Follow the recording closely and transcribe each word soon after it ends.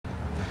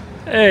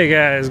Hey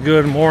guys,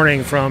 good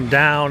morning from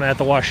down at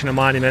the Washington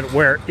Monument,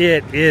 where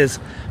it is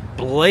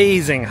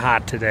blazing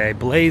hot today,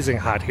 blazing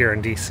hot here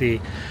in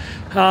DC.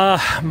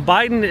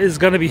 Biden is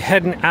going to be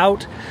heading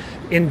out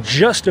in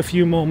just a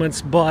few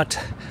moments, but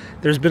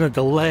there's been a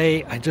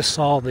delay. I just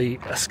saw the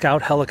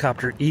scout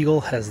helicopter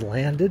Eagle has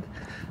landed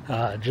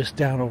just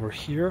down over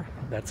here.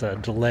 That's a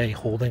delay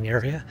holding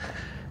area,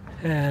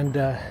 and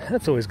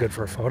that's always good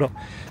for a photo.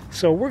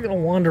 So we're going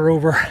to wander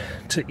over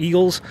to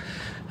Eagle's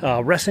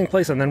resting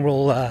place, and then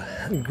we'll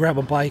grab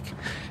a bike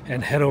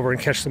and head over and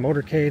catch the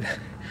motorcade.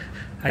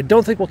 I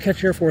don't think we'll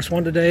catch Air Force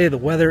One today. The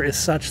weather is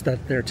such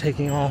that they're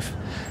taking off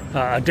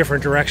a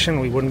different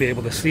direction. We wouldn't be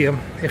able to see them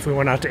if we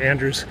went out to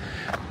Andrews,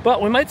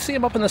 but we might see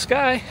them up in the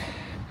sky.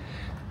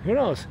 Who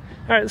knows?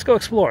 All right, let's go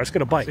explore. Let's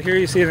get a bike. So here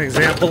you see an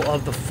example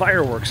of the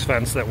fireworks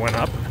fence that went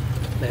up.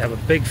 They have a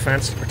big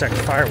fence to protect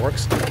the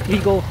fireworks.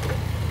 Eagle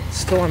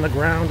still on the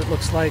ground, it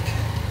looks like.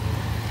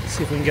 Let's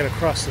see if we can get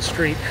across the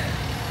street.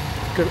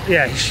 Good.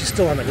 Yeah, she's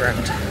still on the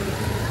ground.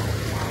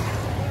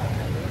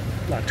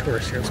 A lot of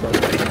tourists here, it's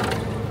supposed to be.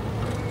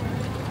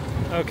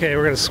 Okay,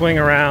 we're going to swing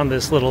around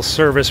this little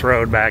service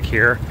road back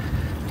here.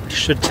 It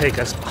should take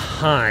us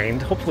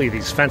behind. Hopefully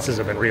these fences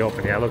have been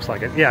reopened. Yeah, it looks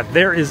like it. Yeah,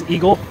 there is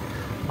Eagle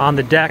on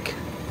the deck.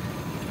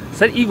 Is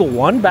that Eagle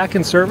 1 back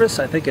in service?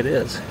 I think it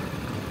is.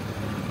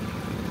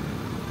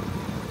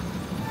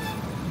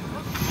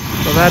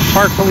 So that's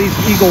Park Police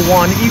Eagle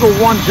 1. Eagle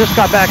 1 just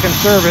got back in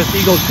service.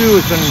 Eagle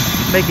 2 has been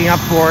making up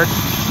for it.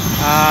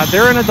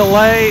 They're in a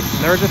delay.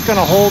 They're just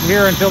going to hold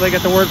here until they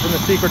get the word from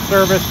the Secret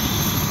Service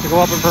to go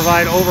up and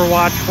provide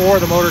overwatch for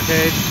the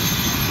motorcade.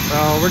 So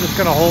we're just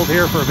going to hold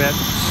here for a bit.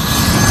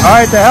 All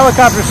right, the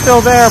helicopter's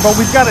still there, but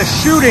we've got a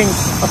shooting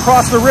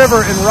across the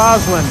river in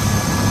Roslyn.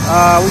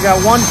 We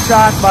got one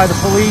shot by the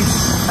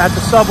police at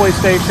the subway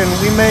station.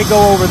 We may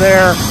go over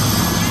there.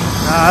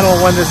 I don't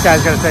know when this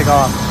guy's going to take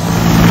off.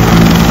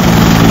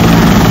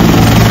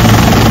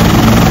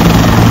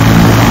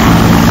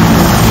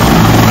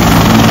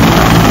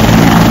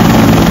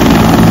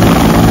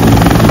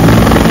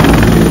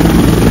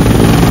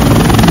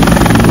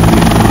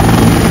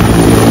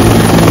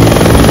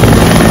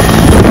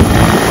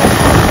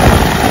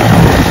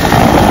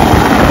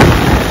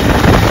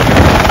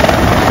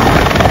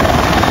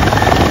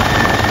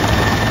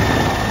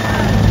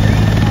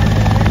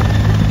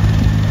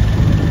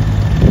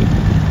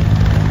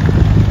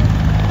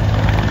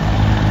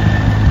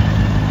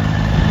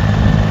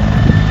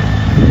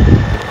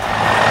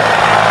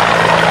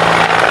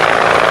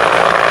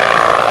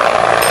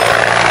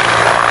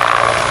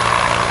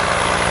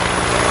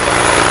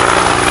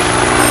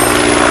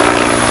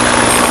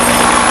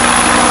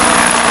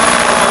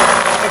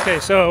 Okay,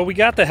 so we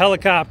got the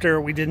helicopter.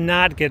 We did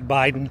not get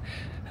Biden.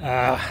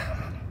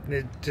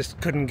 It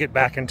just couldn't get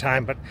back in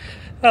time, but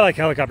I like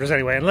helicopters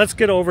anyway. And let's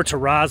get over to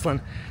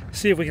Roslyn,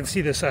 see if we can see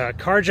this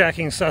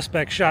carjacking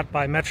suspect shot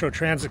by Metro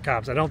Transit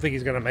cops. I don't think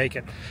he's going to make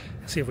it.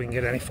 See if we can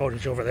get any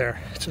footage over there.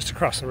 It's just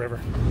across the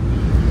river.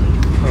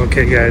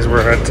 Okay, guys,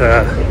 we're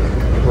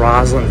at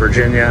Roslyn,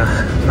 Virginia.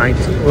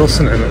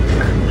 Wilson and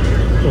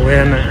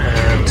Lynn,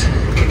 and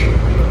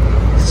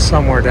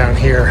somewhere down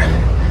here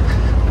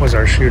was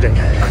our shooting.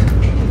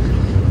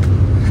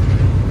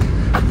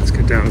 Let's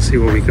get down and see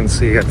what we can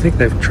see. I think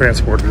they've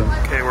transported them.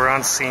 Okay, we're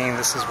on scene.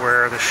 This is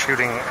where the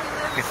shooting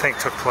we think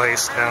took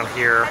place down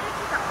here.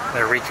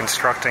 They're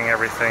reconstructing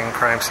everything.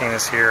 Crime scene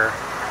is here.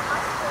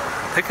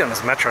 I think it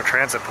was Metro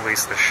Transit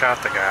Police that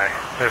shot the guy.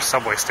 Their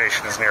subway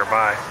station is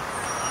nearby.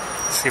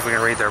 Let's see if we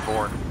can read their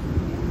board.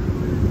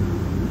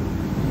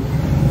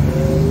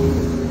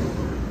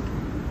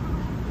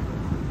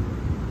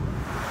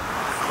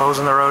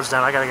 Closing the roads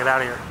down. I gotta get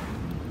out of here.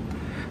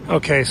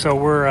 Okay, so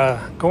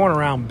we're going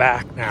around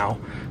back now.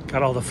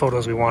 Got all the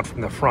photos we want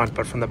from the front,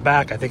 but from the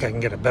back I think I can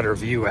get a better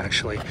view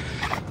actually.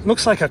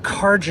 Looks like a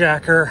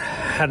carjacker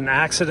had an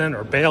accident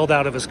or bailed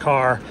out of his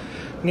car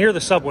near the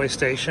subway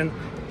station.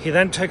 He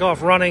then took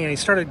off running and he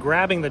started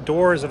grabbing the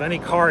doors of any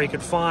car he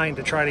could find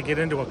to try to get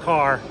into a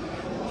car.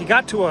 He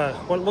got to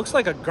what looks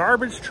like a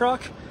garbage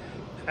truck,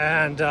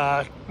 and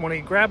when he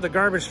grabbed the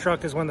garbage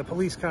truck is when the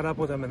police caught up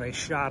with him and they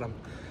shot him.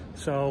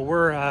 So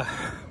we're,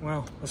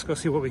 well, let's go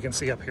see what we can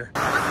see up here.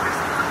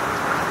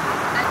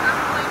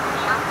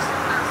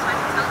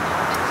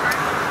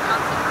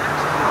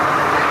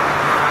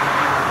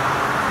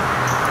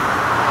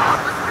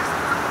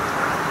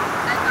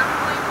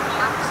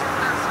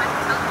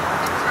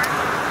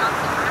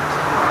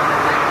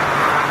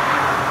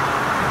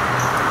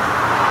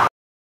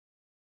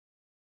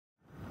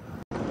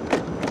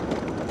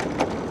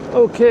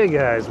 Okay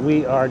guys,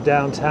 we are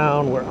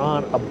downtown. We're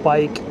on a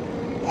bike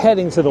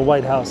heading to the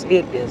White House.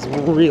 It is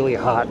really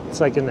hot.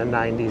 It's like in the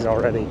 90s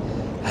already.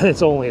 And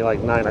it's only like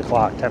 9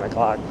 o'clock, 10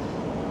 o'clock.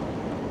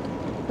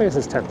 I guess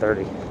it's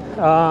 10:30.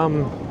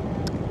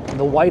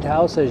 The White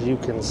House, as you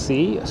can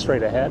see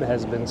straight ahead,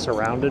 has been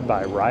surrounded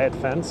by riot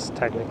fence,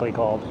 technically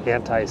called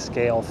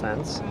anti-scale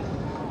fence.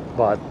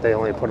 But they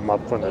only put them up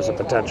when there's a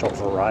potential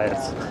for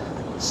riots.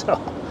 So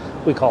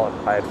we call it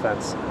riot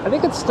fence. I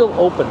think it's still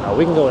open though.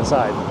 We can go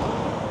inside.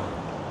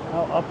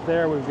 Up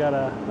there we've got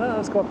a, well,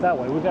 let's go up that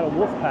way. We've got a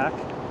wolf pack.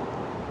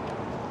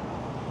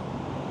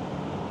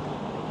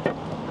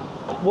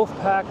 Wolf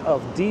pack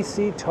of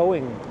DC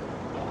towing.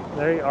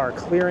 They are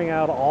clearing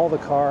out all the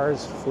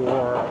cars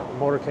for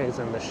motorcades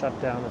and the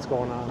shutdown that's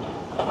going on.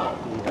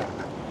 Yeah.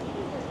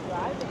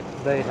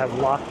 They have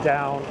locked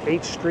down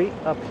H Street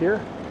up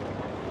here,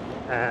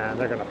 and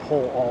they're going to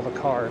pull all the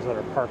cars that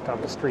are parked on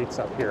the streets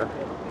up here.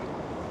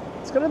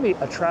 It's going to be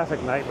a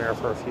traffic nightmare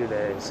for a few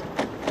days.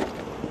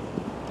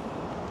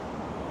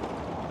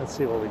 Let's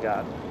see what we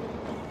got.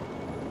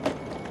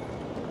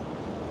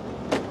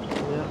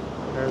 Yeah,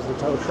 there's the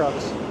tow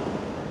trucks.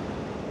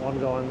 One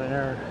going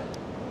there.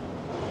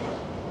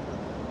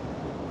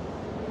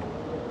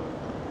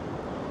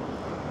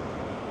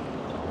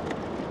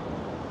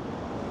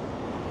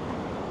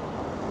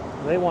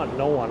 They want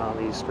no one on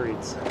these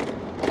streets.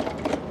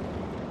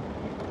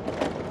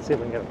 Let's see if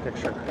we can get a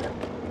picture.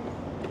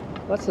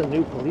 That's a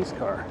new police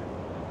car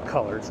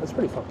colors. That's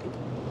pretty funky.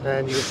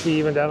 And you can see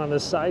even down on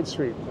this side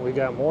street, we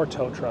got more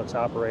tow trucks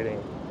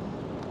operating.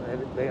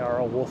 They are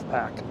a wolf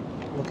pack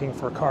looking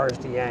for cars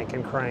to yank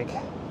and crank.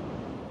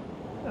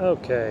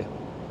 Okay.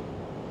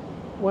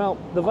 Well,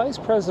 the vice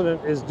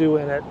president is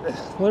doing it.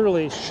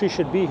 Literally, she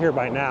should be here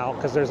by now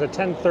because there's a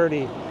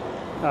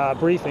 10:30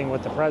 briefing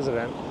with the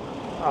president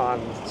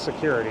on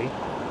security.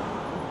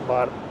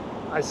 But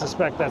I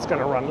suspect that's going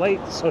to run late,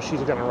 so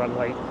she's going to run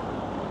late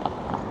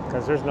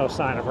because there's no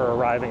sign of her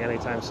arriving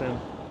anytime soon.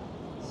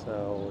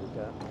 So we've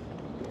got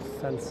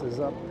fences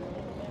up.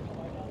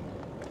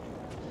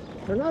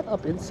 They're not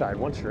up inside.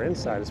 Once you're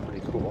inside, it's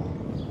pretty cool.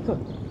 Huh.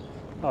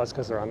 Oh, it's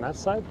because they're on that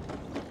side?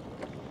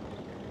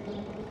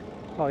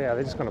 Oh yeah,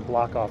 they're just going to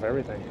block off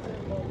everything.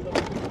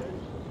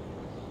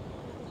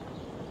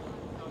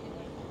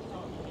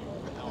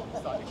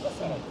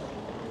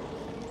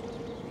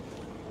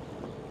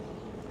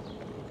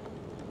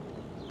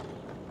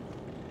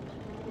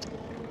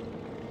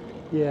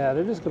 Yeah,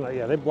 they're just gonna,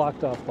 yeah, they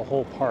blocked off the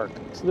whole park.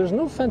 So there's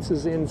no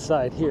fences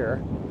inside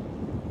here.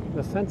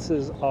 The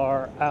fences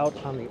are out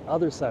on the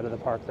other side of the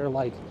park. They're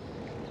like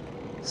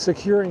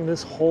securing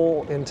this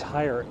whole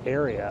entire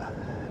area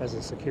as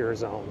a secure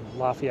zone.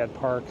 Lafayette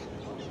Park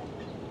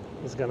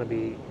is gonna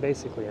be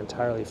basically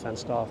entirely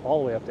fenced off all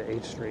the way up to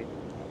H Street.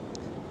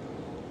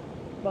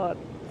 But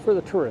for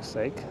the tourists'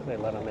 sake, they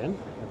let them in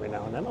every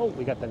now and then. Oh,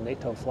 we got the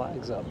NATO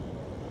flags up.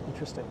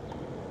 Interesting.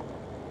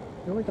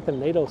 We only got the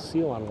NATO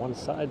seal on one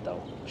side,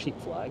 though. Cheap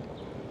flag.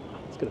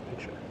 Let's get a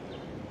picture.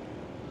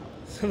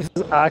 So this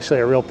is actually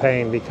a real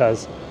pain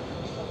because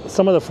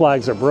some of the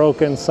flags are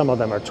broken, some of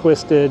them are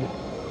twisted.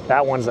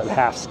 That one's at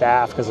half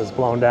staff because it's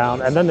blown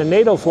down. And then the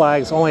NATO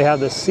flags only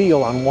have the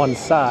seal on one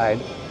side,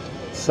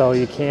 so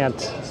you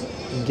can't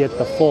get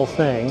the full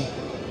thing.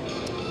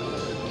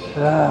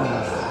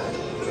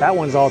 That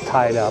one's all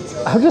tied up.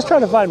 I'm just trying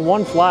to find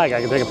one flag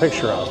I can take a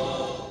picture of.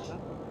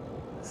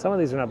 Some of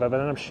these are not bad, but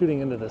then I'm shooting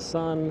into the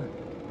sun.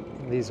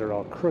 These are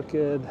all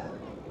crooked.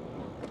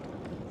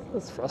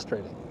 That's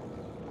frustrating.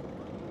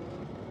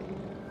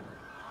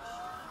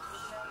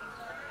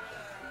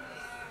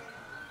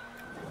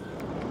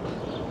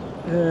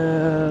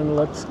 And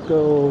let's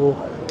go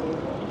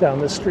down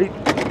the street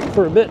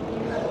for a bit.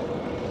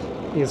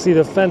 You can see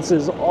the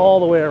fences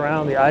all the way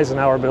around the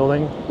Eisenhower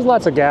building. There's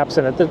lots of gaps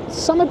in it. The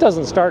summit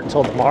doesn't start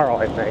until tomorrow,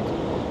 I think.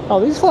 Oh,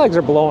 these flags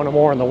are blowing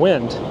more in the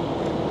wind.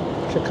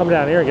 Should come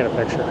down here and get a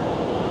picture.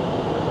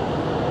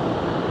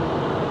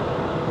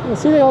 You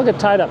see, they all get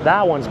tied up.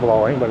 That one's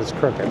blowing, but it's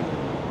crooked.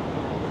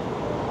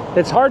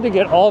 It's hard to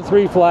get all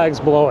three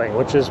flags blowing,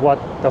 which is what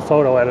the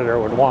photo editor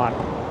would want.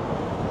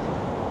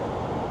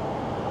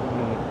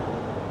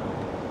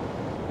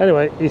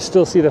 Anyway, you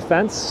still see the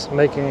fence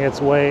making its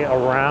way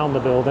around the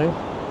building.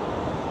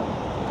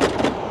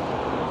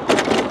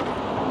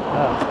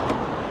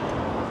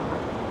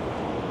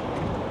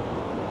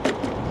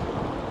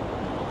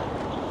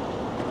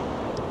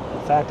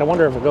 In fact, I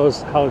wonder if it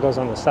goes, how it goes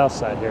on the south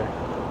side here.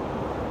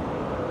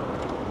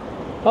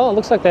 Oh, it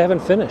looks like they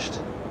haven't finished.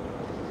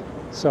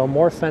 So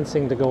more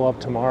fencing to go up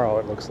tomorrow,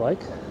 it looks like.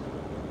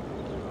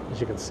 As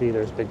you can see,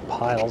 there's big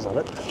piles of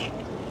it.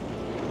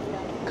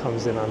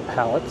 Comes in on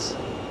pallets.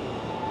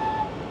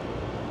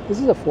 This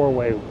is a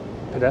four-way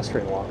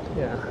pedestrian walk,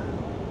 yeah.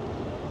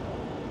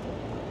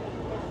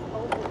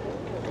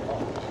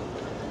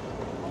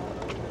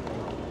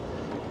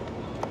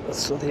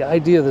 So the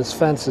idea of this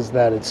fence is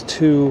that it's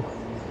too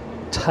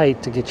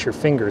tight to get your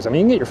fingers. I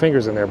mean, you can get your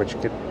fingers in there, but you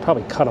could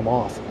probably cut them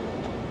off.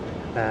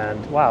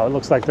 And wow, it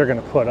looks like they're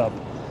going to put up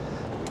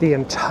the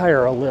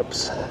entire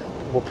ellipse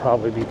will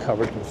probably be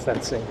covered in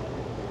fencing,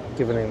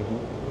 given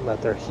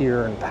that they're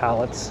here in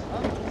pallets.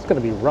 It's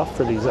going to be rough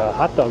for these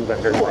hot dog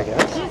vendors, I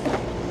guess.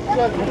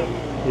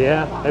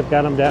 Yeah, they've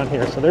got them down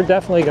here. So they're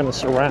definitely going to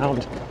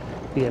surround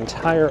the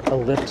entire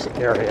ellipse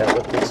area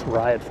with this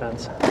riot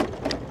fence.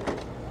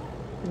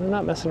 They're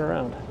not messing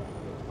around.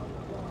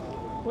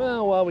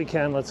 Well, while we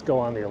can, let's go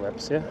on the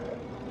ellipse, yeah?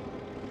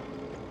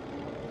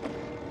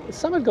 The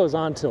summit goes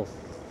on till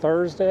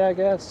Thursday, I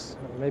guess.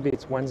 Maybe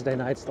it's Wednesday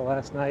night's the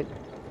last night.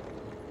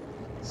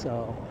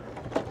 So,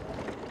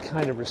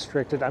 kind of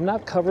restricted. I'm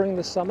not covering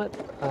the summit.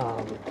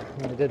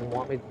 They didn't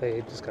want me.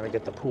 They just gonna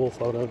get the pool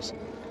photos.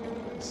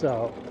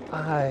 So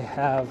I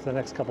have the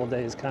next couple of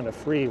days kind of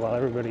free while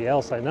everybody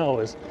else I know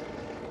is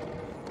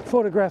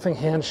photographing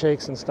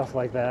handshakes and stuff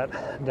like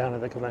that down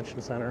at the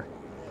convention center.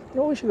 You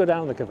know, we should go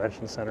down to the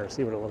convention center and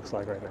see what it looks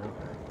like right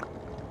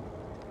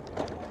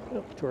now.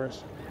 Oh,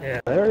 tourists.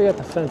 Yeah, they already got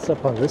the fence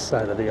up on this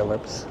side of the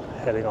ellipse,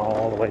 heading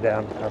all the way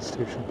down to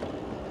Constitution.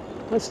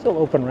 It's still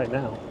open right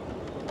now.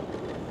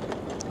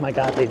 My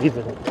God, they've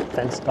even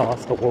fenced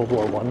off the World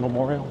War I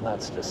memorial.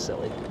 That's just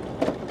silly.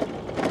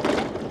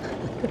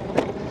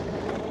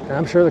 And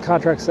I'm sure the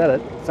contract said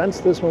it.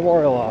 Fence this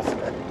memorial off.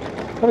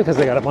 Probably because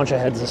they got a bunch of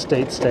heads of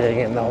state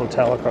staying in the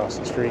hotel across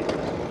the street.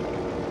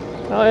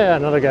 Oh yeah,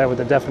 another guy with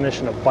the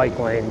definition of bike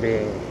lane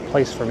being a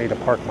place for me to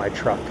park my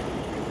truck.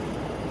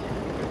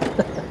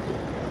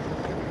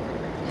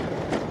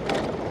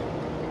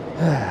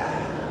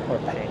 What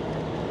a pain.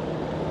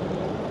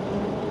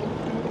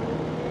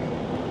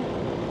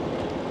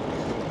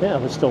 Yeah,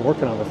 we're still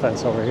working on the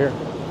fence over here.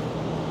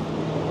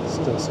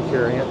 Still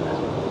securing it.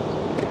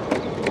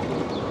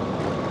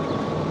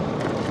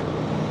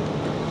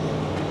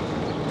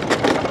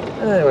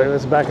 Anyway,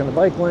 let's back in the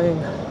bike lane.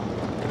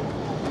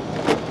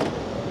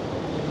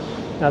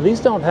 Now these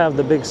don't have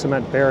the big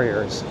cement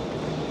barriers.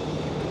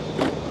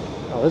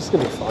 Oh, this is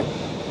gonna be fun.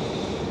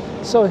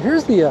 So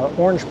here's the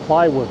orange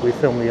plywood we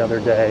filmed the other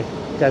day.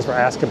 You guys were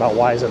asking about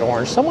why is it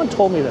orange. Someone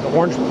told me that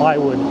orange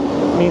plywood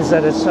means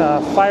that it's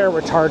fire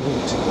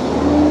retardant,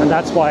 and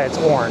that's why it's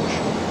orange.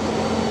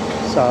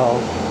 So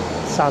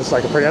sounds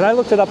like a pretty. And I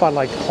looked it up on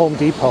like Home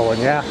Depot,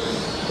 and yeah,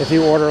 if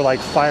you order like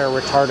fire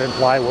retardant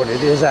plywood,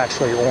 it is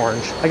actually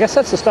orange. I guess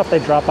that's the stuff they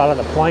drop out of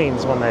the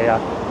planes when they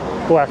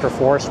go after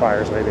forest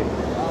fires, maybe,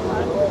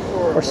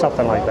 or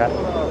something like that.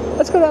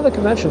 Let's go down to the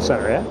convention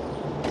center, yeah.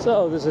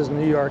 So this is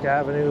New York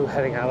Avenue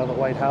heading out of the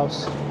White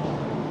House,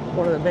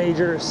 one of the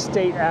major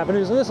state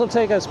avenues, and this will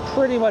take us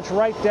pretty much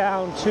right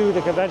down to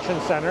the convention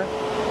center,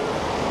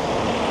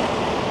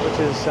 which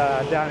is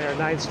down here at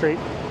 9th Street.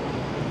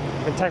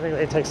 And technically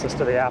it takes us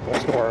to the Apple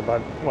store,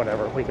 but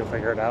whatever, we can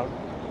figure it out.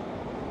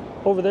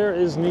 Over there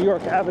is New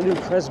York Avenue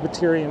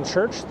Presbyterian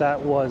Church. That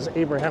was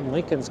Abraham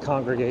Lincoln's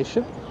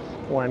congregation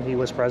when he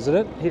was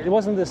president. It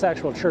wasn't this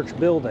actual church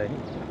building,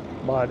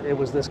 but it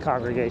was this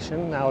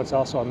congregation. Now it's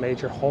also a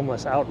major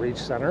homeless outreach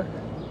center,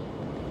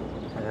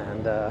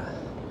 and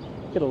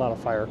get a lot of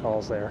fire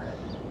calls there.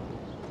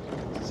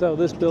 So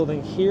this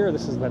building here,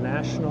 this is the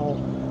National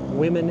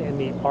Women in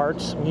the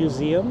Arts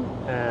Museum,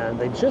 and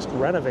they just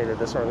renovated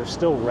this, or they're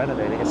still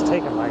renovating. It's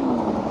taken like,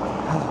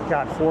 oh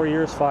God, 4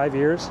 years, 5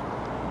 years,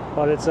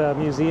 but it's a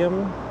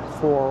museum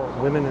for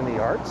women in the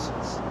arts.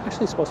 It's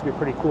actually supposed to be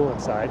pretty cool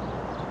inside.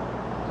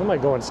 I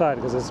might go inside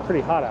because it's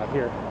pretty hot out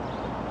here.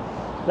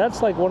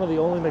 That's like one of the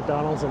only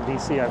McDonald's in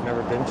DC I've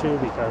never been to,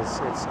 because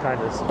it's kind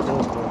of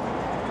filled with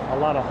a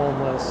lot of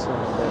homeless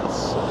and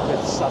it's a bit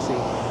sussy.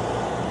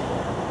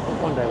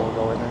 One day we'll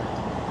go in there.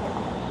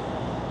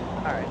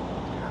 All right,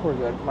 we're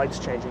good. Lights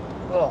changing.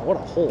 Oh, what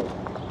a hole.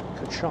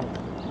 Ka-chunk.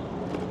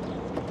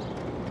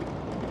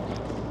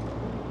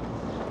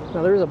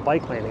 Now there is a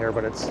bike lane here,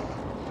 but it's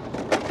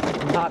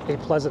not a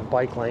pleasant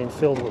bike lane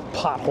filled with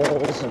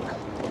potholes and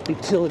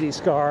utility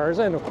scars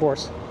and of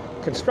course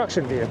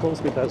construction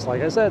vehicles, because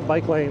like I said,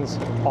 bike lanes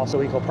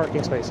also equal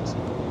parking spaces.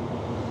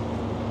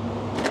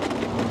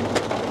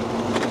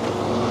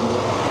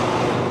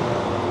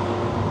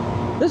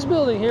 This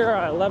building here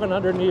at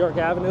 1100 New York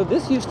Avenue,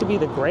 this used to be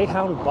the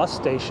Greyhound bus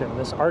station,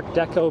 this Art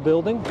Deco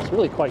building. It's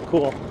really quite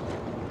cool.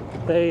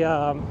 They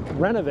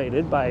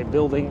renovated by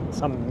building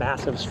some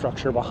massive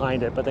structure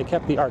behind it, but they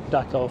kept the Art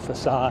Deco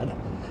facade.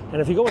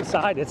 And if you go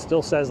inside, it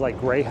still says like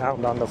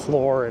Greyhound on the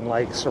floor and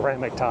like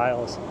ceramic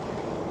tiles.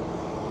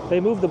 They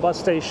moved the bus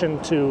station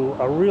to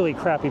a really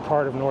crappy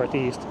part of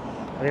Northeast,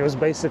 and it was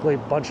basically a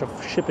bunch of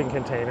shipping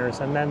containers.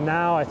 And then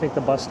now I think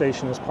the bus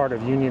station is part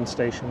of Union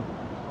Station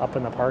up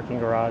in the parking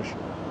garage.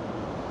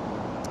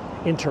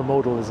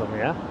 Intermodalism,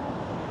 yeah?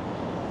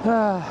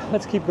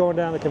 Let's keep going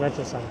down the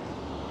convention center.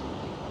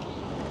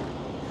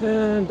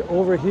 And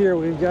over here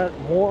we've got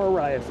more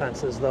riot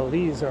fences, though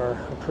these are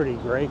a pretty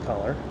gray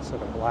color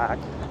instead of black.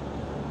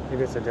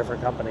 Maybe it's a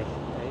different company,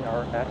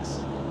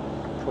 ARX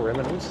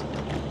Perimeters.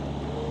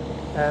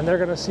 And they're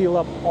going to seal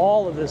up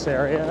all of this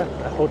area,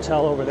 a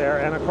hotel over there,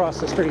 and across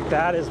the street,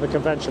 that is the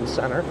convention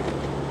center.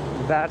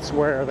 That's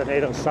where the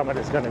NATO Summit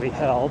is going to be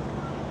held.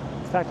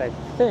 In fact, I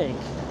think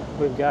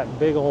we've got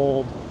big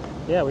old,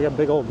 yeah, we got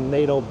big old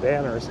NATO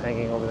banners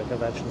hanging over the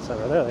convention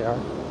center. There they are.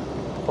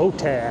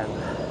 OTAN.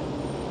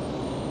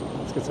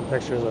 Let's get some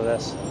pictures of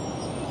this.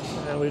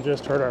 And we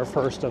just heard our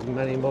first of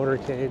many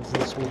motorcades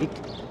this week.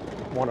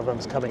 One of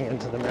them's coming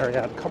into the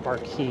Marriott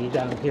Marquis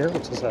down here,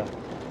 which is a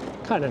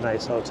kind of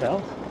nice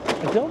hotel.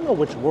 I don't know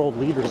which world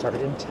leaders are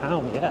in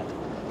town yet.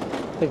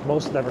 I think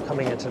most of them are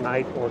coming in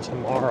tonight or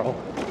tomorrow.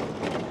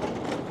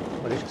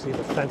 But you can see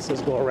the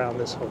fences go around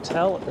this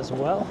hotel as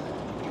well.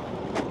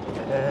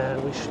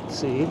 And we should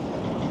see a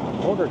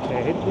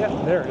motorcade.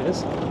 Yeah, there it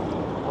is.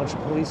 A bunch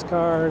of police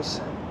cars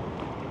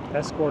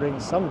escorting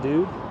some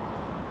dude.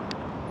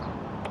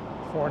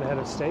 FORTNITE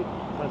Estate.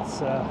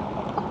 Let's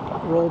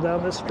roll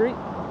down this street.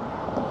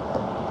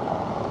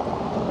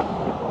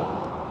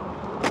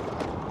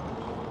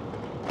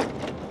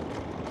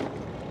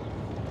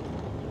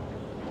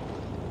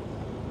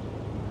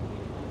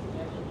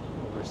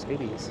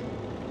 Mercedes.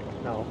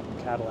 No,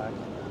 Cadillac.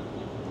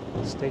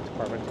 State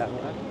Department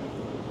Cadillac.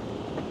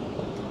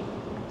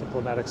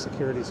 Diplomatic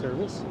Security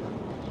Service.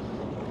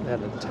 They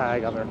had a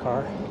tag on their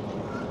car.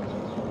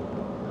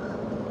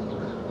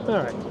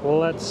 Alright, well,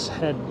 let's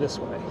head this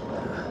way.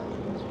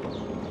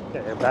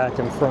 Okay, back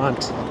in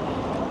front,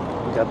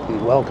 we got the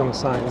welcome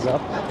signs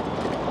up.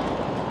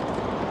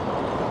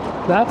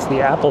 That's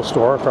the Apple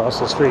store across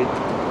the street.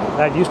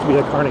 That used to be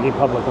the Carnegie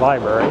Public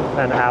Library,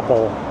 and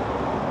Apple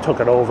took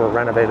it over,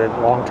 renovated,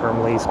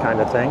 long-term lease kind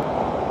of thing.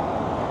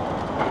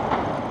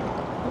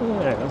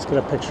 Alright, let's get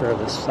a picture of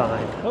this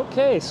sign.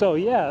 Okay, so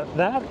yeah,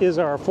 that is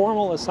our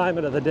formal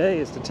assignment of the day,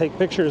 is to take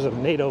pictures of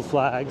NATO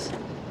flags,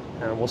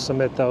 and we'll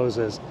submit those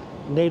as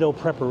NATO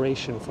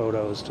preparation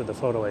photos to the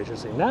photo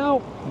agency.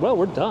 Now, well,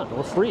 we're done.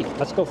 We're free.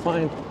 Let's go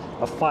find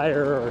a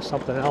fire or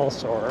something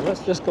else, or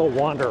let's just go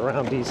wander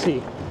around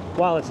DC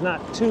while it's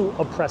not too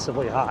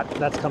oppressively hot.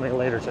 That's coming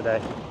later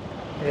today.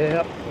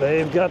 Yep,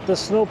 they've got the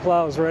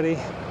snowplows ready.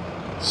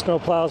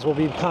 Snowplows will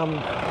become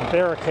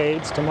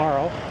barricades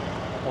tomorrow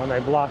when they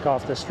block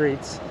off the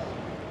streets.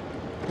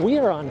 We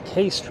are on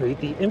K Street,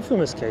 the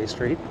infamous K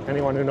Street.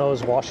 Anyone who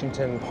knows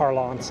Washington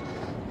parlance,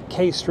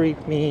 K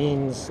Street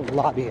means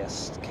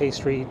lobbyists. K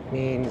Street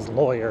means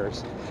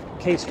lawyers.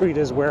 K Street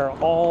is where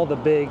all the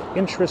big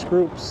interest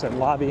groups and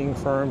lobbying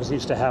firms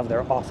used to have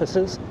their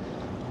offices,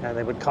 and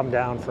they would come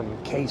down from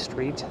K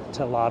Street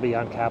to lobby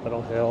on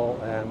Capitol Hill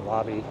and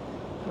lobby.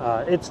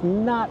 It's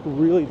not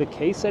really the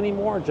case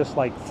anymore, just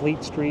like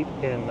Fleet Street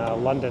in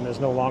London is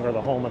no longer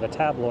the home of the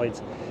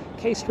tabloids.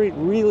 K Street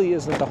really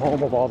isn't the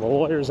home of all the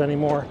lawyers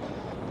anymore.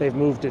 They've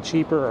moved to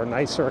cheaper or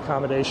nicer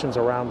accommodations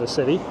around the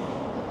city.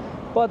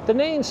 But the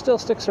name still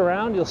sticks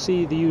around. You'll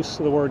see the use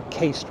of the word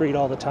K Street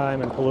all the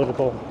time in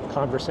political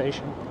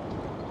conversation.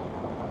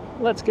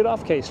 Let's get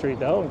off K Street,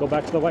 though, and go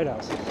back to the White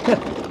House.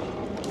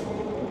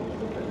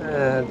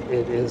 And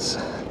it is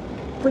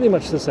pretty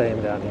much the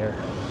same down here.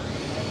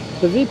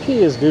 The VP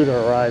is due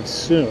to arrive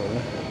soon.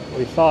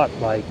 We thought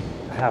like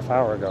a half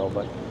hour ago,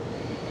 but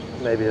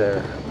maybe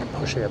they're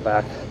pushing it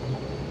back.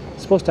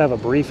 It's supposed to have a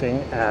briefing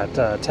at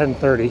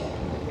 10:30,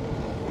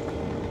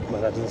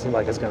 but that doesn't seem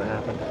like it's going to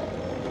happen.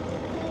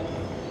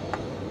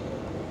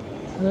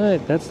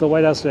 Alright, that's the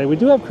White House today. We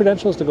do have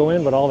credentials to go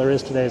in, but all there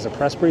is today is a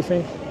press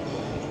briefing.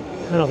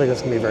 I don't think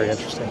that's going to be very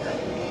interesting.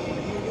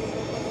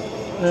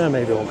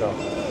 Maybe we'll go.